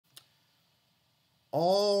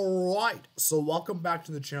Alright, so welcome back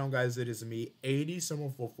to the channel, guys. It is me,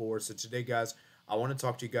 80Summer44. So today, guys, I want to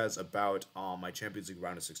talk to you guys about my Champions League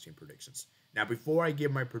round of 16 predictions. Now, before I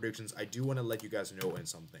give my predictions, I do want to let you guys know in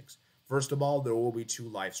some things. First of all, there will be 2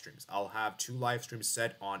 live streams. I'll have 2 live streams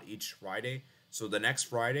set on each Friday. So the next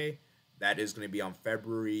Friday, that is going to be on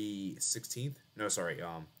February 16th. No, sorry,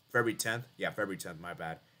 February 10th. Yeah, February 10th, my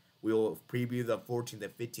bad. We will preview the 14th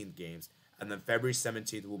and 15th games. And then February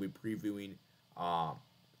 17th, we'll be previewing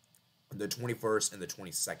the 21st and the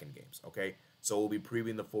 22nd games, okay? So we'll be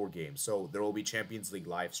previewing the 4 games. So there will be Champions League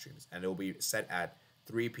live streams, and it will be set at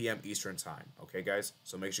 3 p.m. Eastern time, okay, guys?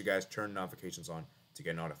 So make sure you guys turn notifications on to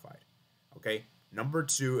get notified, okay? Number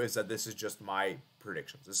 2 is that this is just my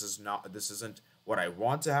predictions. This isn't what I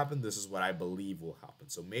want to happen. This is what I believe will happen.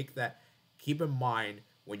 So keep in mind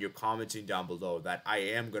when you're commenting down below that I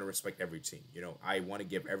am going to respect every team. You know, I want to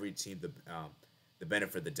give every team the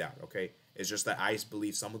benefit of the doubt, okay? It's just that I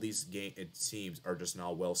believe some of these teams are just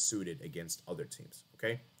not well suited against other teams,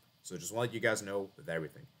 okay? So just want to let you guys know with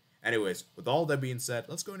everything. Anyways, with all that being said,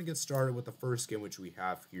 let's go ahead and get started with the first game which we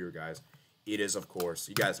have here, guys. It is, of course,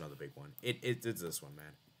 you guys know the big one. It's this one,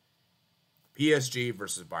 man. PSG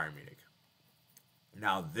versus Bayern Munich.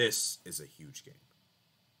 Now, this is a huge game.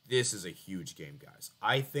 This is a huge game, guys.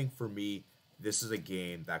 I think for me, this is a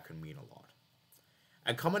game that could mean a lot.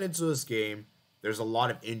 And coming into this game, there's a lot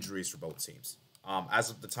of injuries for both teams. As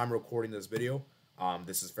of the time of recording this video,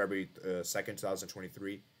 this is February 2nd,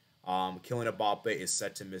 2023. Kylian Mbappe is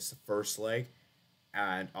set to miss the first leg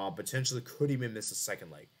and potentially could even miss the second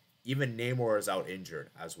leg. Even Neymar is out injured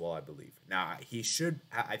as well, I believe. Now, I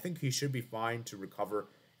think he should be fine to recover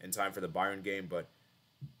in time for the Bayern game, but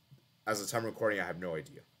as of the time of recording, I have no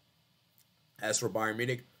idea. As for Bayern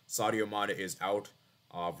Munich, Sadio Mane is out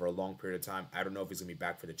for a long period of time. I don't know if he's going to be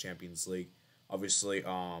back for the Champions League. Obviously,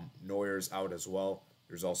 Neuer's out as well.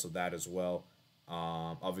 There's also that as well.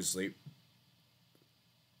 Obviously,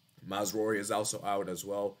 Mazraoui is also out as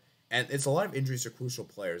well. And it's a lot of injuries to crucial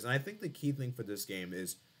players. And I think the key thing for this game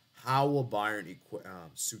is how will Bayern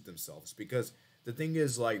suit themselves? Because the thing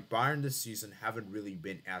is, like, Bayern this season haven't really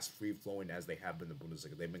been as free-flowing as they have been in the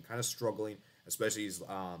Bundesliga. They've been kind of struggling, especially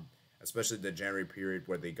the January period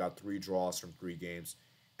where they got 3 draws from 3 games.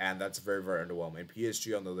 And that's very, very underwhelming. And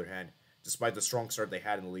PSG, on the other hand, despite the strong start they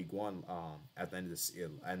had in League One at the end of this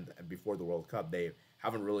and before the World Cup, they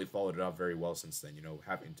haven't really followed it up very well since then. You know,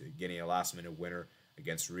 getting a last-minute winner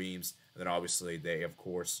against Reims, and then obviously they of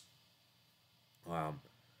course lost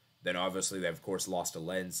to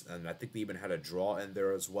Lens, and I think they even had a draw in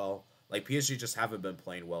there as well. Like, PSG just haven't been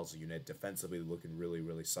playing well as a unit. Defensively, looking really,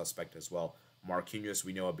 really suspect as well. Marquinhos,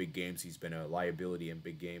 we know at big games he's been a liability in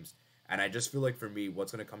big games, and I just feel like for me,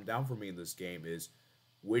 what's going to come down for me in this game is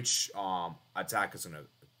which attack is going to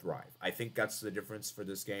thrive. I think that's the difference for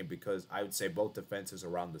this game, because I would say both defenses are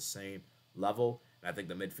around the same level, and I think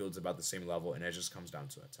the midfield's about the same level, and it just comes down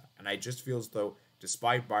to attack. And I just feel as though,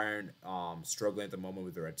 despite Bayern struggling at the moment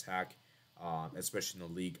with their attack, especially in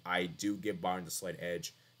the league, I do give Bayern the slight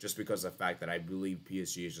edge, just because of the fact that I believe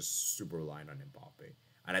PSG is just super reliant on Mbappe.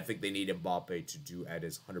 And I think they need Mbappe to do at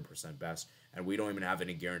his 100% best, and we don't even have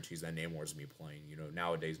any guarantees that Neymar is going to be playing. You know,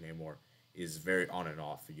 nowadays Neymar is very on and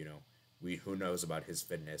off. You know, who knows about his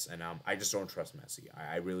fitness, and I just don't trust Messi.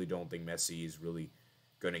 I really don't think Messi is really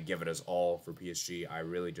going to give it his all for PSG. I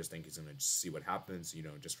really just think he's going to see what happens, you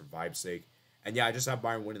know, just for vibe's sake. And yeah, I just have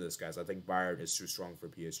Bayern winning this, guys. I think Bayern is too strong for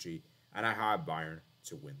PSG, and I have Bayern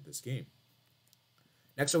to win this game.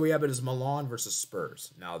 Next up we have is Milan versus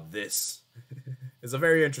Spurs. Now this is a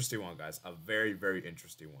very interesting one, guys. A very, very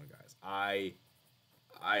interesting one, guys. I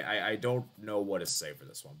don't know what to say for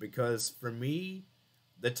this one, because for me,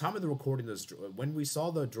 the time of the recording this, when we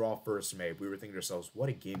saw the draw first made, we were thinking to ourselves, what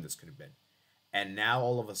a game this could have been. And now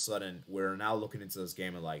all of a sudden, we're now looking into this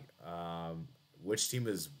game and like, which team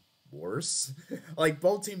is worse? Like,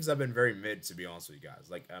 both teams have been very mid, to be honest with you guys.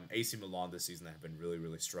 Like, AC Milan this season have been really,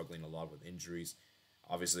 really struggling a lot with injuries.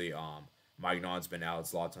 Obviously, Magnon's been out,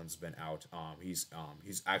 Zlatan's been out. He's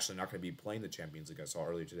actually not going to be playing the Champions League. I saw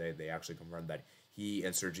earlier today they actually confirmed that he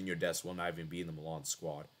and Serginho Dest will not even be in the Milan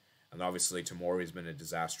squad. And obviously, Tomori's been a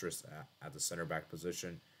disastrous at the center back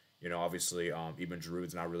position. You know, obviously, even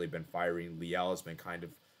Giroud's not really been firing. Leal has been kind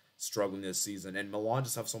of struggling this season. And Milan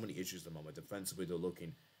just have so many issues at the moment. Defensively, they're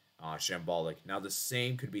looking shambolic. Now, the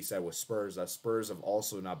same could be said with Spurs. Spurs have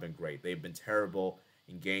also not been great. They've been terrible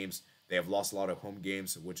in games. They have lost a lot of home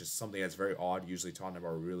games, which is something that's very odd. Usually, Tottenham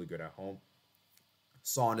are really good at home.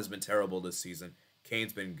 Son has been terrible this season.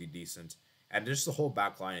 Kane's been decent. And just the whole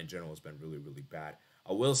back line in general has been really, really bad.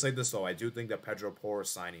 I will say this though, I do think that Pedro Porro's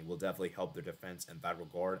signing will definitely help their defense in that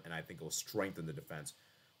regard, and I think it will strengthen the defense.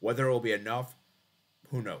 Whether it will be enough,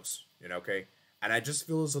 who knows? Okay? And I just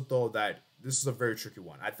feel as though that this is a very tricky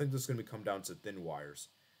one. I think this is going to come down to thin wires.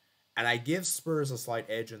 And I give Spurs a slight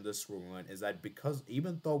edge in this one is that because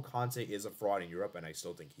even though Conte is a fraud in Europe, and I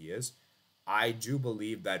still think he is, I do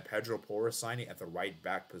believe that Pedro Porro signing at the right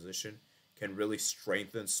back position can really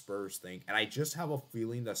strengthen Spurs' thing. And I just have a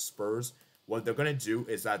feeling that Spurs, what they're going to do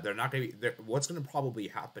is that they're not going to be, what's going to probably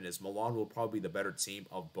happen is Milan will probably be the better team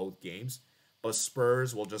of both games, but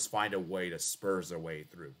Spurs will just find a way to Spurs their way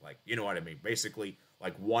through. Like, you know what I mean? Basically,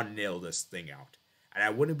 like 1-0 this thing out. And I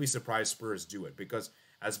wouldn't be surprised Spurs do it because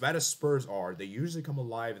as bad as Spurs are, they usually come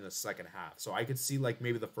alive in the second half. So I could see like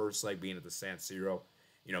maybe the first leg being at the San Siro,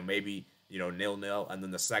 maybe, 0-0, and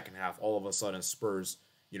then the second half, all of a sudden Spurs,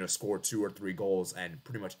 score 2 or 3 goals and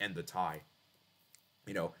pretty much end the tie.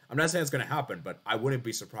 I'm not saying it's going to happen, but I wouldn't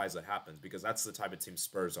be surprised that happens because that's the type of team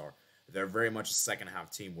Spurs are. They're very much a second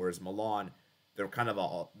half team, whereas Milan, they're kind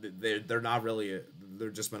of they're not really, they're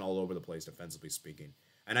just been all over the place defensively speaking.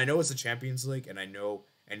 And I know it's the Champions League, and I know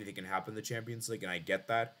anything can happen in the Champions League, and I get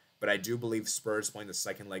that, but I do believe Spurs playing the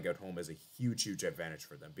second leg at home is a huge, huge advantage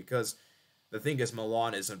for them because the thing is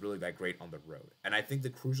Milan isn't really that great on the road. And I think the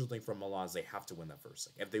crucial thing for Milan is they have to win that first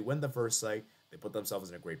leg. If they win the first leg, they put themselves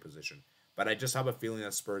in a great position. But I just have a feeling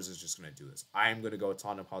that Spurs is just going to do this. I am going to go with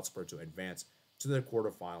Tottenham Hotspur to advance to the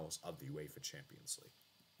quarterfinals of the UEFA Champions League.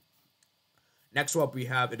 Next up we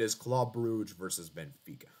have, it is Club Brugge versus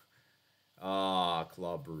Benfica.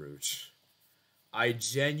 Club Brugge. I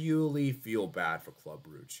genuinely feel bad for Club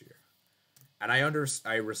Brugge here. And I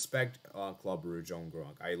respect Club Brugge, John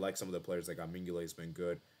Gronk. I like some of the players that got Mingele has been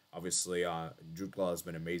good. Obviously, Jutla has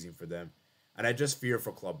been amazing for them. And I just fear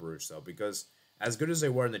for Club Brugge, though, because as good as they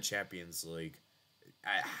were in the Champions League,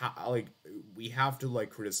 we have to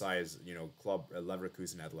criticize Club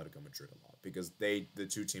Leverkusen and Atletico Madrid a lot because the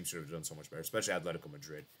two teams should have done so much better, especially Atletico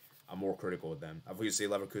Madrid. I'm more critical with them. Obviously,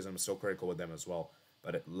 Leverkusen, I'm still critical with them as well,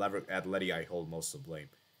 but Atleti I hold most of the blame.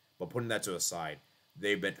 But putting that to the side,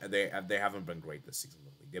 they haven't been great this season in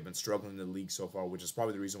the league. They've been struggling in the league so far, which is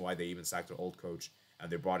probably the reason why they even sacked their old coach and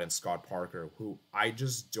they brought in Scott Parker, who I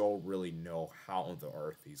just don't really know how on the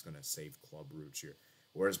earth he's going to save Club Brugge here.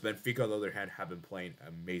 Whereas Benfica, on the other hand, have been playing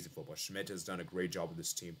amazing football. Schmidt has done a great job with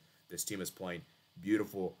this team. This team is playing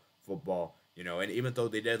beautiful football, and even though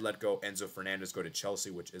they did let go Enzo Fernandez go to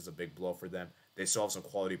Chelsea, which is a big blow for them, they still have some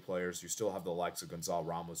quality players. You still have the likes of Gonzalo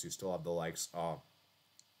Ramos. You still have the likes of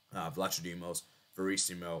Vlachodimos,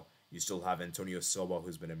 Verissimo. You still have Antonio Silva,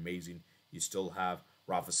 who's been amazing. You still have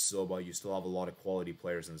Rafa Silva. You still have a lot of quality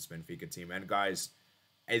players in this Benfica team. And guys,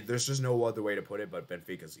 there's just no other way to put it, but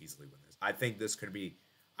Benfica's easily win this. I think this could be.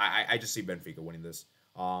 I just see Benfica winning this.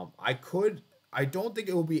 I don't think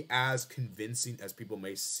it will be as convincing as people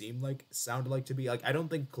may sound like to be. I don't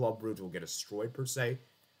think Club Brugge will get destroyed per se,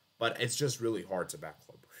 but it's just really hard to back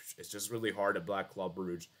Club Brugge. It's just really hard to back Club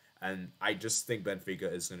Brugge, and I just think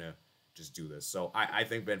Benfica is gonna just do this. So I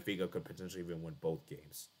think Benfica could potentially even win both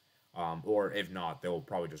games, or if not, they'll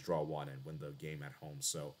probably just draw one and win the game at home.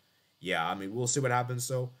 So yeah, I mean we'll see what happens.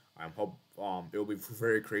 So I hope it will be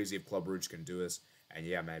very crazy if Club Brugge can do this. And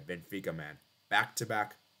yeah, man, Benfica, man,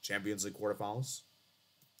 back-to-back Champions League quarterfinals.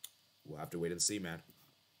 We'll have to wait and see, man.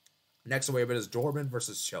 Next away, it is Dortmund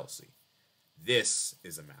versus Chelsea. This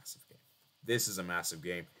is a massive game. This is a massive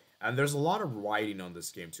game. And there's a lot of writing on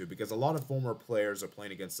this game, too, because a lot of former players are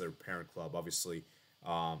playing against their parent club. Obviously,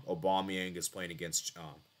 Aubameyang is playing against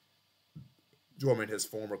Dortmund, his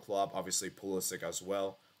former club. Obviously, Pulisic as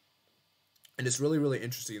well. And it's really, really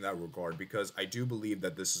interesting in that regard because I do believe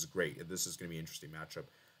that this is great. This is going to be an interesting matchup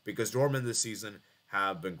because Dortmund this season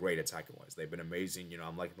have been great attacking-wise. They've been amazing.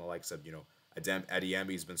 I'm liking the likes of,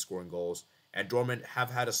 Adeyemi's been scoring goals. And Dortmund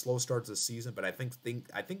have had a slow start to the season, but I think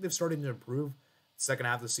they've started to improve. Second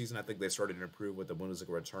half of the season, I think they started to improve with the Bundesliga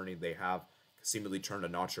returning. They have seemingly turned a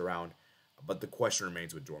notch around. But the question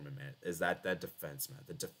remains with Dortmund, man, is that defense, man.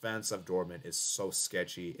 The defense of Dortmund is so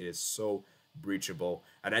sketchy. It is so breachable.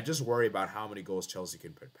 And I just worry about how many goals Chelsea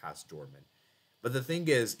can put past Dortmund. But the thing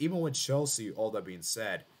is, even with Chelsea, all that being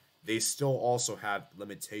said, they still also have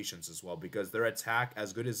limitations as well because their attack,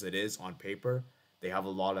 as good as it is on paper, they have a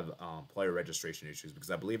lot of player registration issues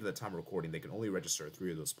because I believe at the time of recording, they can only register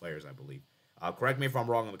 3 of those players, I believe. Correct me if I'm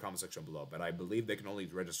wrong in the comment section below, but I believe they can only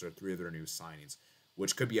register 3 of their new signings,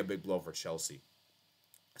 which could be a big blow for Chelsea.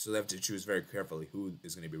 So they have to choose very carefully who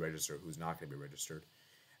is going to be registered, who's not going to be registered.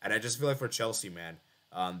 And I just feel like for Chelsea, man,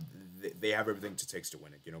 they have everything it takes to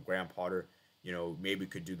win it. Graham Potter, maybe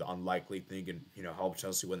could do the unlikely thing and, help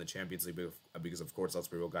Chelsea win the Champions League because, of course, let's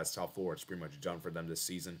be real, guys, top four, it's pretty much done for them this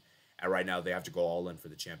season. And right now, they have to go all in for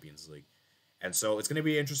the Champions League. And so it's going to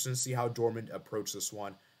be interesting to see how Dortmund approach this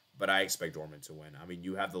one, but I expect Dortmund to win. I mean,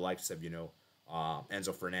 you have the likes of,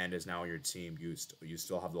 Enzo Fernandez now on your team. You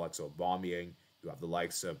still have the likes of Aubameyang. You have the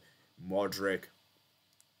likes of Modric,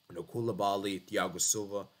 Koulibaly, Thiago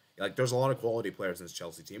Silva. Like, there's a lot of quality players in this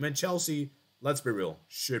Chelsea team. And Chelsea, let's be real,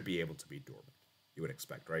 should be able to beat Dortmund. You would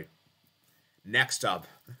expect, right? Next up,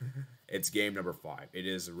 it's game number 5. It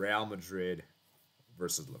is Real Madrid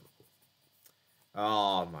versus Liverpool.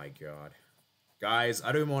 Oh, my God. Guys,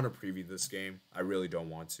 I don't even want to preview this game. I really don't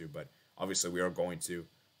want to, but obviously we are going to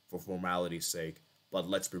for formality's sake. But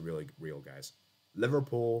let's be really real, guys.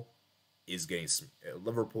 Liverpool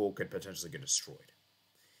could potentially get destroyed.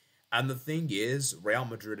 And the thing is, Real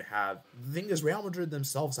Madrid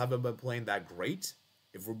themselves haven't been playing that great,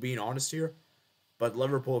 if we're being honest here. But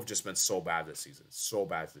Liverpool have just been so bad this season.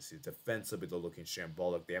 Defensively, they're looking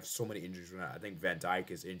shambolic. They have so many injuries right now. I think Van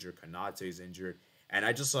Dijk is injured. Konate is injured. And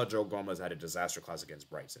I just saw Joe Gomez had a disaster class against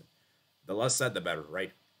Brighton. The less said, the better,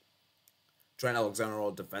 right? Trent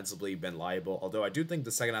Alexander-Arnold defensively been liable. Although I do think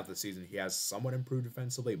the second half of the season he has somewhat improved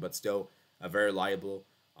defensively, but still very liable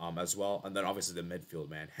as well. And then obviously the midfield,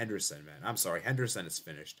 man. Henderson, man. I'm sorry. Henderson is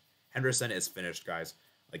finished. Henderson is finished, guys.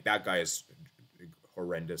 Like, that guy is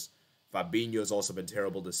horrendous. Fabinho has also been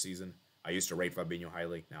terrible this season. I used to rate Fabinho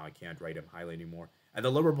highly. Now I can't rate him highly anymore. And the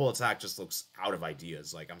Liverpool attack just looks out of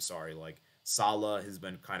ideas. Like, I'm sorry. Like, Salah has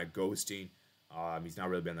been kind of ghosting. He's not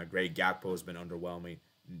really been that great. Gakpo has been underwhelming.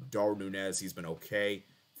 Darwin Núñez, he's been okay.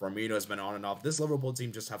 Firmino has been on and off. This Liverpool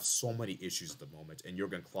team just have so many issues at the moment, and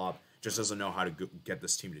Jurgen Klopp just doesn't know how to get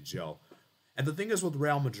this team to gel. And the thing is with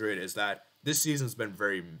Real Madrid is that this season's been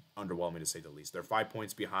very underwhelming, to say the least. They're 5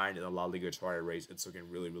 points behind in the La Liga title race. It's looking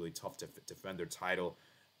really, really tough to defend their title.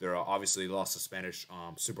 They're obviously lost the Spanish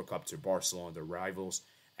Super Cup to Barcelona, their rivals.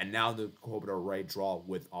 And now the Copa del Rey draw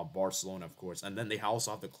with Barcelona, of course. And then they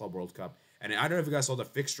also have the Club World Cup. And I don't know if you guys saw the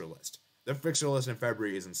fixture list. The fixture list in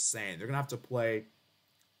February is insane. They're going to have to play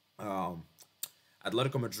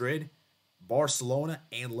Atletico Madrid, Barcelona,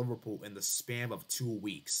 and Liverpool in the span of 2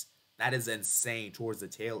 weeks. That is insane towards the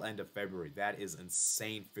tail end of February. That is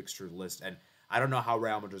insane fixture list. And I don't know how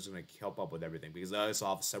Real Madrid is going to keep up with everything because they also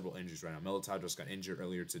have several injuries right now. Militao just got injured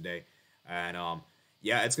earlier today. And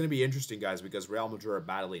yeah, it's going to be interesting, guys, because Real Madrid are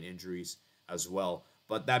battling injuries as well.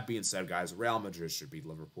 But that being said, guys, Real Madrid should beat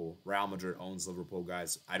Liverpool. Real Madrid owns Liverpool,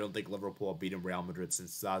 guys. I don't think Liverpool have beaten Real Madrid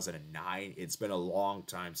since 2009. It's been a long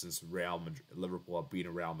time since Liverpool have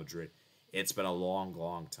beaten Real Madrid. It's been a long,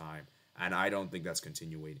 long time. And I don't think that's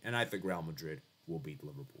continuing. And I think Real Madrid will beat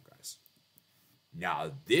Liverpool, guys.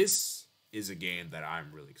 Now, this is a game that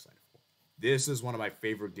I'm really excited for. This is one of my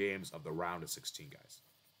favorite games of the round of 16, guys.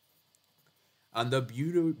 And the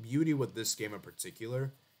beauty with this game in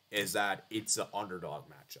particular is that it's an underdog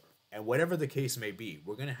matchup. And whatever the case may be,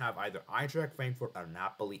 we're going to have either Eintracht Frankfurt or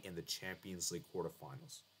Napoli in the Champions League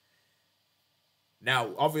quarterfinals. Now,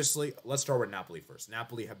 obviously, let's start with Napoli first.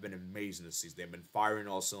 Napoli have been amazing this season. They've been firing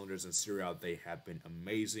all cylinders in Serie A. They have been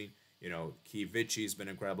amazing. Chiavichi's been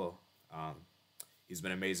incredible. He's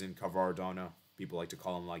been amazing. Cavardona, people like to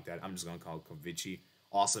call him like that. I'm just going to call him Chiavichi.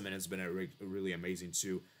 Osimhen has been really amazing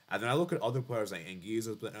too. And then I look at other players like Anguissa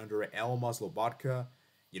has been under it. Elmas Lobotka.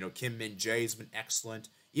 Kim Min-jae has been excellent.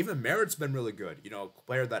 Even Merritt's been really good. A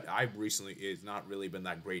player that I've recently is not really been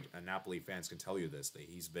that great. And Napoli fans can tell you this. That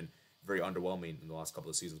he's been very underwhelming in the last couple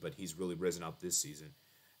of seasons, but he's really risen up this season.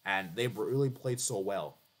 And they've really played so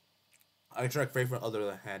well. Eintracht Frankfurt, on the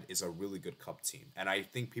other hand, is a really good cup team. And I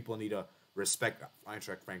think people need to respect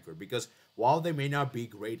Eintracht Frankfurt because while they may not be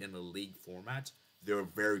great in the league format, they're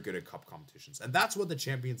very good at cup competitions. And that's what the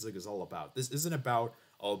Champions League is all about. This isn't about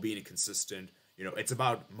being consistent. It's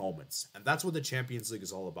about moments. And that's what the Champions League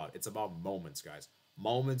is all about. It's about moments, guys.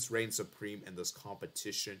 Moments reign supreme in this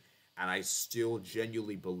competition. And I still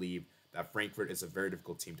genuinely believe that Frankfurt is a very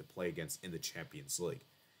difficult team to play against in the Champions League.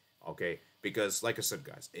 Okay? Because, like I said,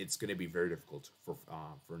 guys, it's going to be very difficult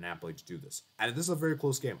for Napoli to do this. And this is a very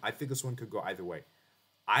close game. I think this one could go either way.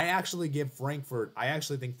 I actually think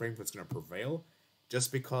Frankfurt's going to prevail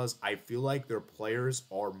just because I feel like their players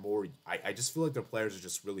are more... I just feel like their players are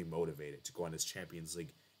just really motivated to go on this Champions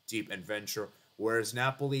League deep adventure. Whereas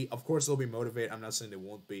Napoli, of course, they'll be motivated. I'm not saying they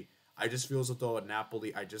won't be. I just feel as though at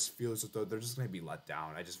Napoli, they're just going to be let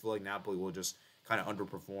down. I just feel like Napoli will just kind of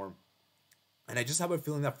underperform. And I just have a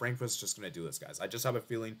feeling that Frankfurt's just going to do this, guys. I just have a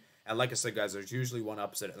feeling. And like I said, guys, there's usually one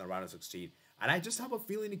upset in the round of 16. And I just have a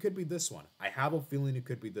feeling it could be this one. And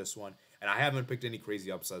I haven't picked any crazy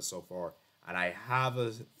upsets so far. And I have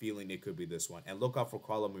a feeling it could be this one. And look out for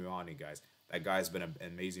Carlo Miani, guys. That guy's been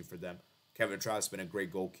amazing for them. Kevin Trapp's been a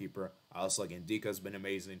great goalkeeper. I also like Indika's been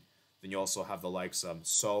amazing. Then you also have the likes of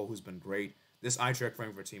So, who's been great. This Eintracht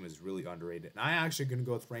Frankfurt team is really underrated. And I'm actually going to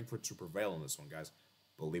go with Frankfurt to prevail in this one, guys.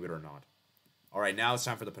 Believe it or not. All right, now it's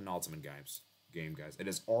time for the penultimate game, guys. It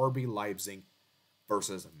is RB Leipzig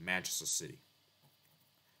versus Manchester City.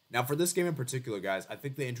 Now, for this game in particular, guys, I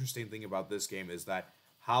think the interesting thing about this game is that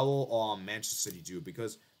how will Manchester City do?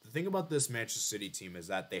 Because the thing about this Manchester City team is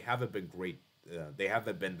that they haven't been great. They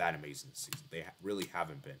haven't been that amazing this season. They really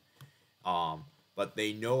haven't been. But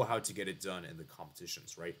they know how to get it done in the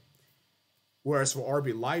competitions, right? Whereas for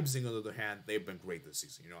RB Leipzig, on the other hand, they've been great this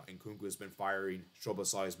season. You know, Nkunku has been firing,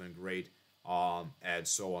 Szoboszlai has been great, and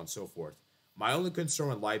so on and so forth. My only concern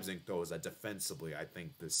with Leipzig, though, is that defensively, I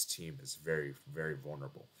think this team is very, very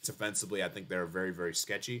vulnerable. Defensively, I think they're very, very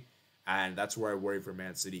sketchy, and that's where I worry for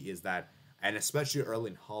Man City is that, and especially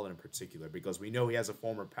Erling Haaland in particular, because we know he has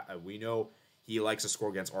we know he likes to score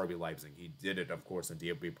against RB Leipzig. He did it, of course, in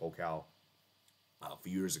DFB Pokal a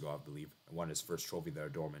few years ago, I believe, and won his first trophy there,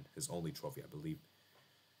 Dortmund, his only trophy, I believe.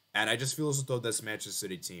 And I just feel as though this Manchester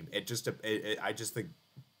City team, I just think,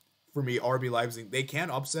 for me, RB Leipzig, they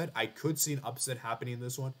can upset. I could see an upset happening in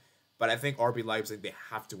this one, but I think RB Leipzig, they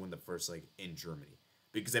have to win the first leg in Germany.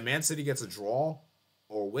 Because if Man City gets a draw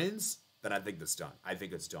or wins, then I think that's done. I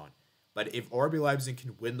think it's done. But if RB Leipzig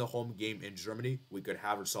can win the home game in Germany, we could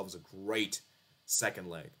have ourselves a great second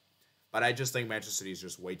leg. But I just think Manchester City is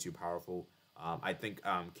just way too powerful. I think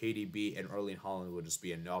KDB and Erling Haaland will just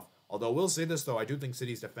be enough. Although I will say this, though, I do think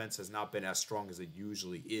City's defense has not been as strong as it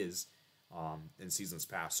usually is in seasons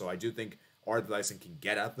past. So I do think RB Leipzig can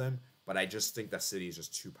get at them, but I just think that City is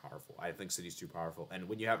just too powerful. I think City's too powerful. And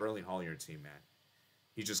when you have Erling Haaland on your team, man,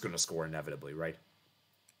 he's just going to score inevitably, right?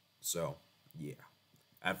 So, yeah.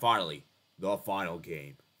 And finally, the final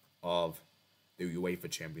game of the UEFA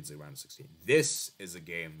Champions League round of 16. This is a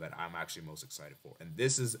game that I'm actually most excited for. And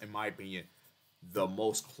this is, in my opinion, the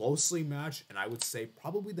most closely matched, and I would say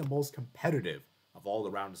probably the most competitive of all the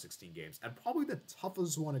round of 16 games. And probably the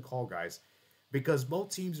toughest one to call, guys, because both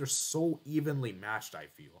teams are so evenly matched, I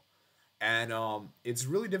feel. And it's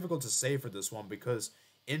really difficult to say for this one because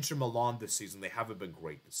Inter Milan this season, they haven't been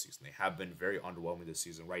great this season. They have been very underwhelming this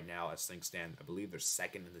season. Right now, as things stand, I believe they're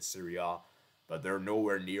second in the Serie A, but they're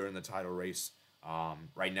nowhere near in the title race.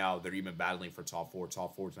 Right now, they're even battling for top four.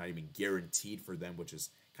 Top four is not even guaranteed for them, which is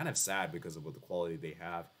kind of sad because of what the quality they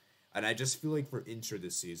have. And I just feel like for Inter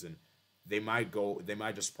this season, they might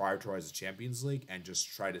just prioritize the Champions League and just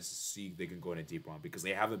try to see if they can go in a deep run because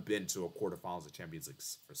they haven't been to a quarterfinals of Champions League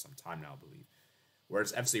for some time now, I believe.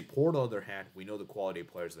 Whereas FC Porto, on the other hand, we know the quality of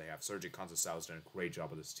players they have. Sergio Conceição has done a great job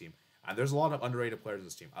with this team. And there's a lot of underrated players in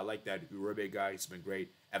this team. I like that Uribe guy. He's been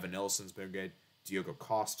great. Evan Nelson's been good. Diogo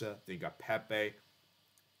Costa. Then you got Pepe.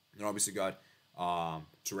 Then obviously got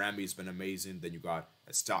Tarambi's been amazing. Then you got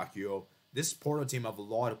Eustáquio. This Porto team have a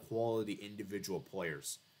lot of quality individual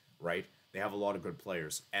players, right? They have a lot of good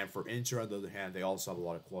players. And for Inter, on the other hand, they also have a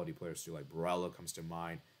lot of quality players too. Like Barella comes to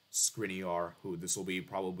mind. Skriniar, who this will be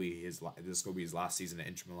his last season at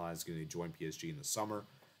Inter Milan. He's going to join PSG in the summer.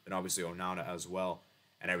 Then obviously Onana as well,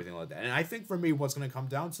 and everything like that. And I think for me, what's going to come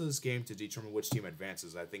down to this game to determine which team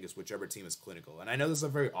advances, I think is whichever team is clinical. And I know this is a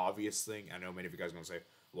very obvious thing. I know many of you guys are going to say,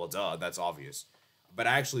 well, duh, that's obvious. But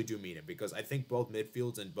I actually do mean it because I think both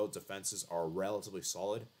midfields and both defenses are relatively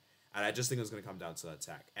solid. And I just think it's going to come down to the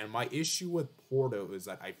attack. And my issue with Porto is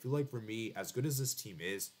that I feel like for me, as good as this team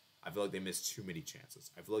is, I feel like they miss too many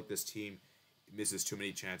chances. I feel like this team misses too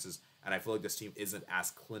many chances, and I feel like this team isn't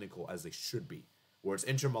as clinical as they should be. Whereas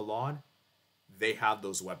Inter Milan, they have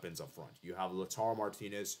those weapons up front. You have Lautaro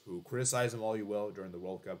Martinez, who criticize him all you will during the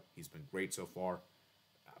World Cup. He's been great so far.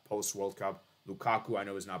 Post-World Cup, Lukaku, I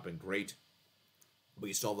know, has not been great. But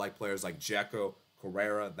you still have like players like Dzeko,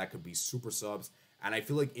 Correa, that could be super subs. And I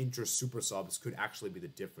feel like Inter super subs could actually be the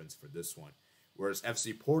difference for this one. Whereas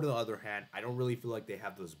FC Porto, on the other hand, I don't really feel like they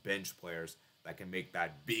have those bench players that can make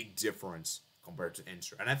that big difference compared to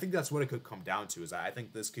Inter. And I think that's what it could come down to, is I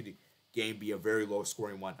think this game be a very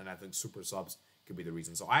low-scoring one, and I think super subs could be the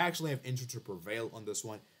reason. So I actually have Inter to prevail on this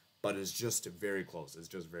one, but it's just very close. It's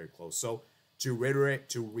just very close. So to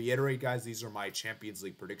reiterate, guys, these are my Champions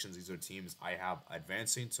League predictions. These are teams I have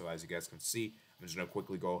advancing. So as you guys can see, I'm just going to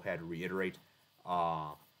quickly go ahead and reiterate.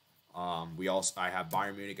 I have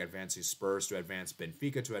Bayern Munich advancing, Spurs to advance,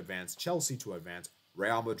 Benfica to advance, Chelsea to advance,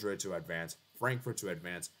 Real Madrid to advance, Frankfurt to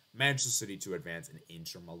advance, Manchester City to advance, and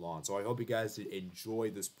Inter Milan. So I hope you guys did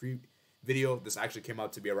enjoy this video. This actually came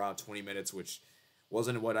out to be around 20 minutes, which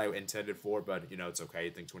Wasn't what I intended for, but you know, it's okay. I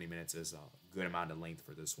think 20 minutes is a good amount of length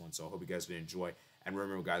for this one. So I hope you guys did enjoy. And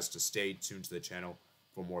remember, guys, to stay tuned to the channel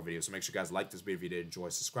for more videos. So make sure you guys like this video if you did enjoy.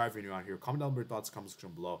 Subscribe if you're new out here. Comment down your thoughts, comment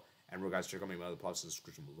section below. And remember, guys, check out my other posts in the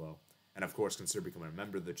description below. And of course, consider becoming a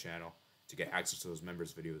member of the channel to get access to those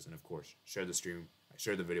members' videos. And of course, share the stream,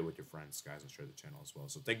 share the video with your friends, guys, and share the channel as well.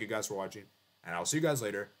 So thank you guys for watching, and I'll see you guys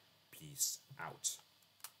later. Peace out.